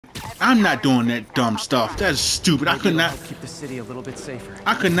I'm not doing that dumb stuff. That's stupid. I could not keep the city a little bit safer.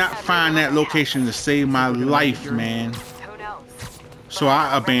 I could not find that location to save my life, man. Who knows? So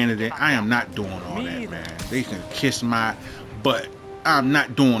I abandoned it. I am not doing all that, man. They can kiss my butt. I'm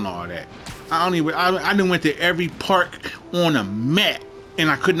not doing all that. I done went to every park on a map and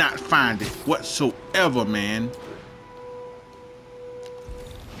I could not find it whatsoever, man.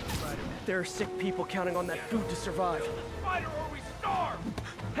 There are sick people counting on that food to survive. Fight or we starve!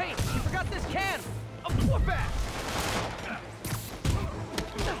 Hey, you forgot this can of Warpath!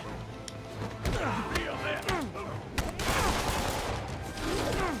 Feel that!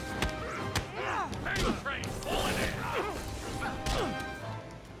 Hang train, pulling it!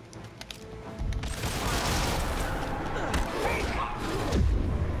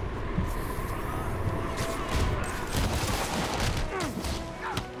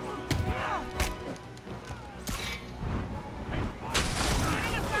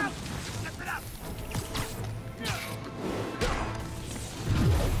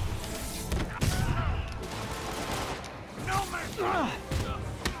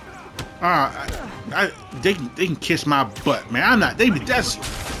 They can kiss my butt, man. I'm not. That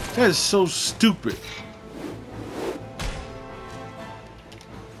is so stupid.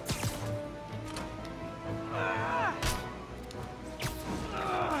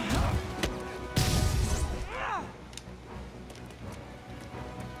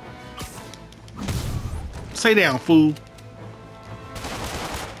 Stay down, fool.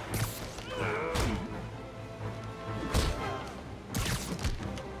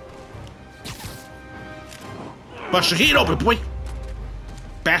 Bust your head open, boy.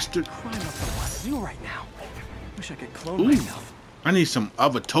 Bastard. Crime up what to do right now. Wish I could clone Ooh. myself. I need some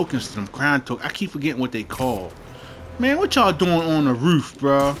other tokens to them crown tokens. I keep forgetting what they call. Man, what y'all doing on the roof,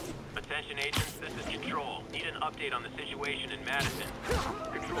 bro? Attention agents, this is Control. Need an update on the situation in Madison.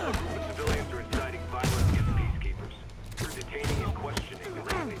 Control, a group of civilians are inciting violence against peacekeepers. We're detaining and questioning the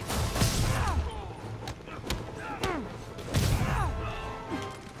ringleaders.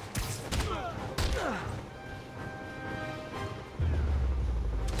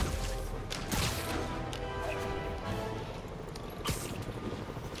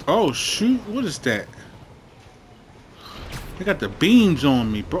 Oh shoot, what is that? They got the beams on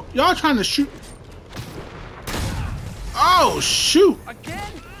me, bro. Y'all trying to shoot? Oh shoot!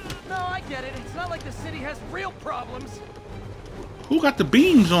 Again? No, I get it. It's not like the city has real problems. Who got the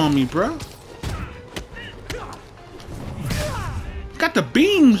beams on me, bro? Got the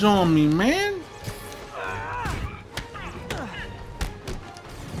beams on me, man.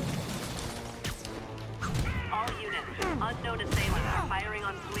 All units, unknown assailants are firing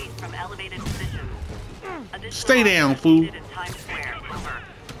on police from elevated positions. Additional Stay down, officers fool. needed in Times Square. Over.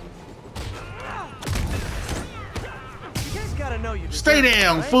 You guys gotta know you Stay deserve it,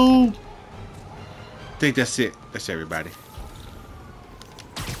 down, right? fool. I think that's it. That's everybody.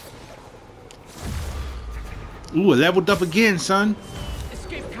 Ooh, I leveled up again, son.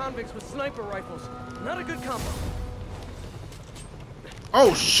 Escaped convicts with sniper rifles. Not a good combo.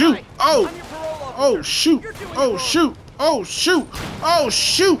 Oh shoot! Hi, Oh! I'm your parole officer. Oh shoot! You're doing Oh wrong. shoot! Oh shoot! Oh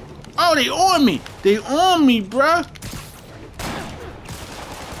shoot! Oh, they on me! They on me, bruh!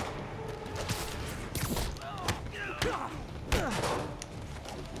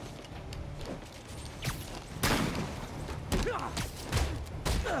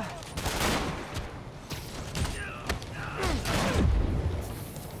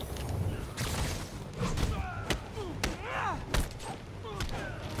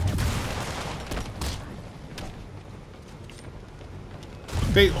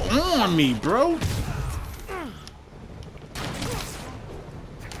 They on me, bro.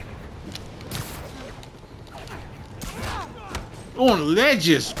 On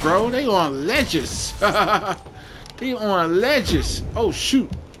ledges, bro. They on ledges. They on ledges. Oh shoot.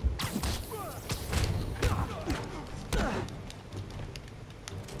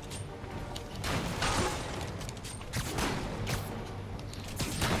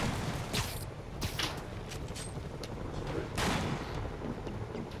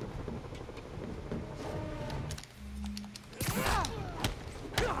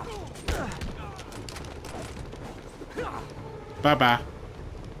 Bye-bye.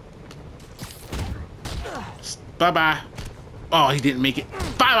 Bye-bye. Oh, he didn't make it.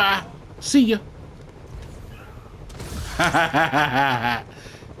 Bye-bye. See ya.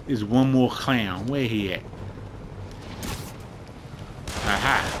 There's one more clown. Where he at?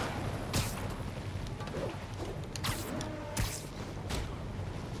 Aha.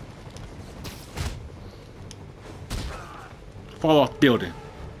 Fall off building.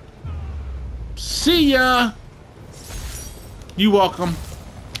 See ya. You welcome.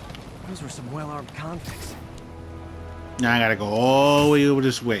 Those were some well-armed convicts. Now I gotta go all the way over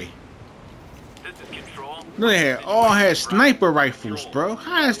this way. This is Control. No, they had all had sniper rifles, bro.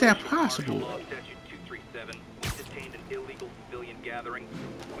 How is that possible? Law Statute 237. We detained an illegal civilian gathering.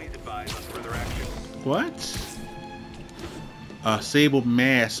 Please advise on further action. What? Sable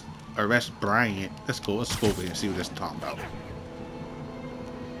Mask arrest Bryant. Let's go. Let's go over here and see what this is talking about.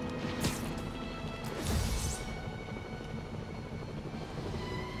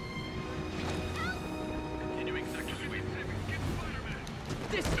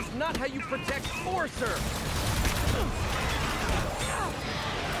 This is not how you protect Forcer!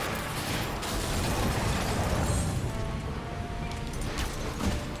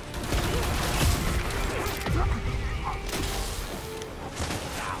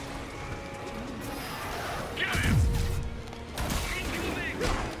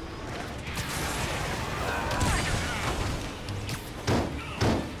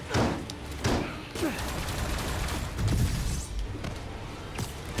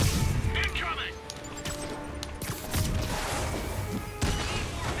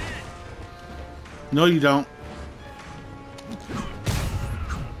 No, you don't.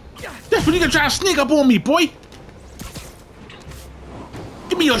 That's when you gonna try to sneak up on me, boy.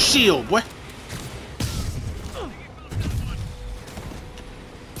 Give me your shield, boy.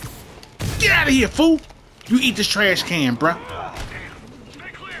 Get out of here, fool. You eat this trash can, bruh. Stay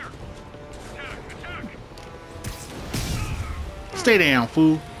clear. Attack. Stay down,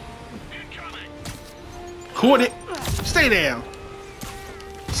 fool. Incoming. Caught it. Stay down.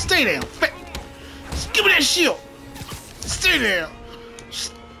 Stay down. Give me that shield. Stay down.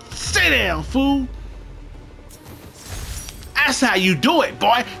 Stay down, fool. That's how you do it,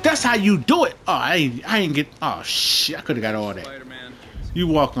 boy. That's how you do it. Oh, I ain't get. Oh shit, I could have got all that. You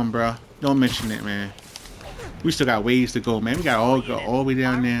welcome, bro. Don't mention it, man. We still got ways to go, man. We got all go all the way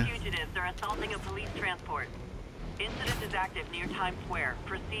down there. Armed fugitives are assaulting a police transport. Incident is active near Times Square.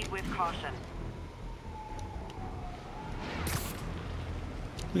 Proceed with caution.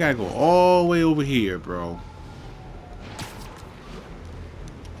 We gotta go all the way over here, bro.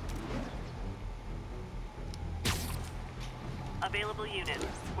 Available units.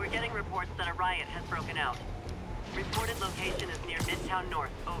 We're getting reports that a riot has broken out. Reported location is near Midtown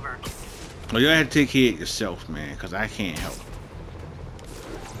North. Over. Well, you have to take care of yourself, man, because I can't help.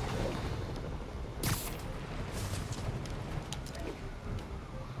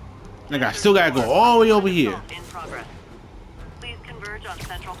 Like, I still gotta go all the way over here. In progress. Please converge on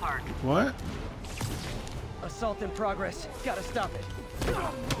Central Park. What? Assault in progress. Gotta stop it.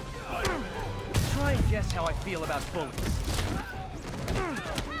 Try and guess how I feel about bullets.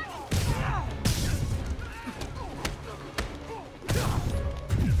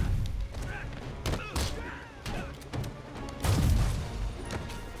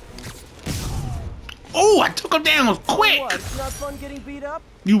 Oh, I took him down quick. What? It's not fun getting beat up?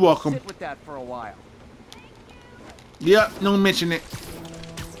 You welcome. Sit with that for a while. Yep, don't mention it.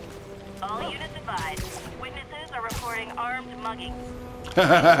 All units advised. Witnesses are reporting armed mugging.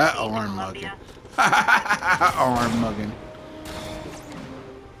 Arm mugging. Arm mugging.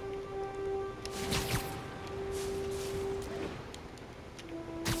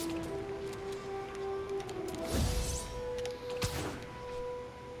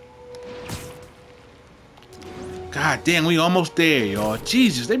 God damn, we almost there, y'all.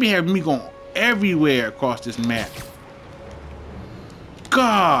 Jesus, they be having me going everywhere across this map.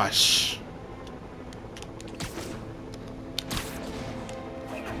 Gosh.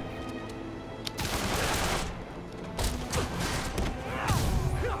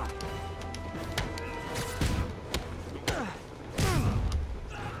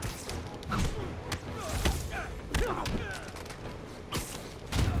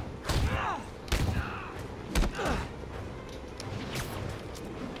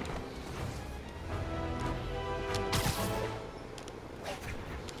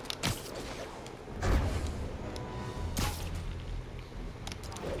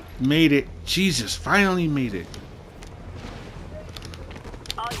 Made it. Jesus, finally made it.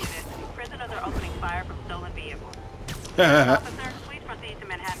 All units, prisoners are opening fire from stolen vehicles. Officer, please proceed to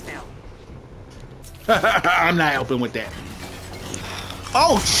Manhattanville. I'm not helping with that.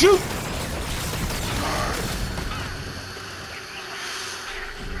 Oh, shoot!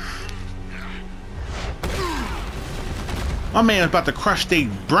 My man is about to crush their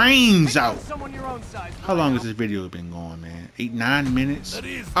brains out. Someone your own size. How long has this video been going, man? 8-9 minutes?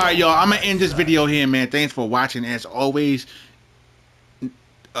 Alright, y'all, I'm gonna end this video here, man. Thanks for watching. As always,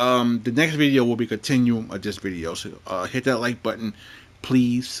 the next video will be continuum of this video. So hit that like button,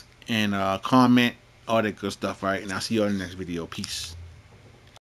 please, and comment, all that good stuff, right? And I'll see you all in the next video. Peace.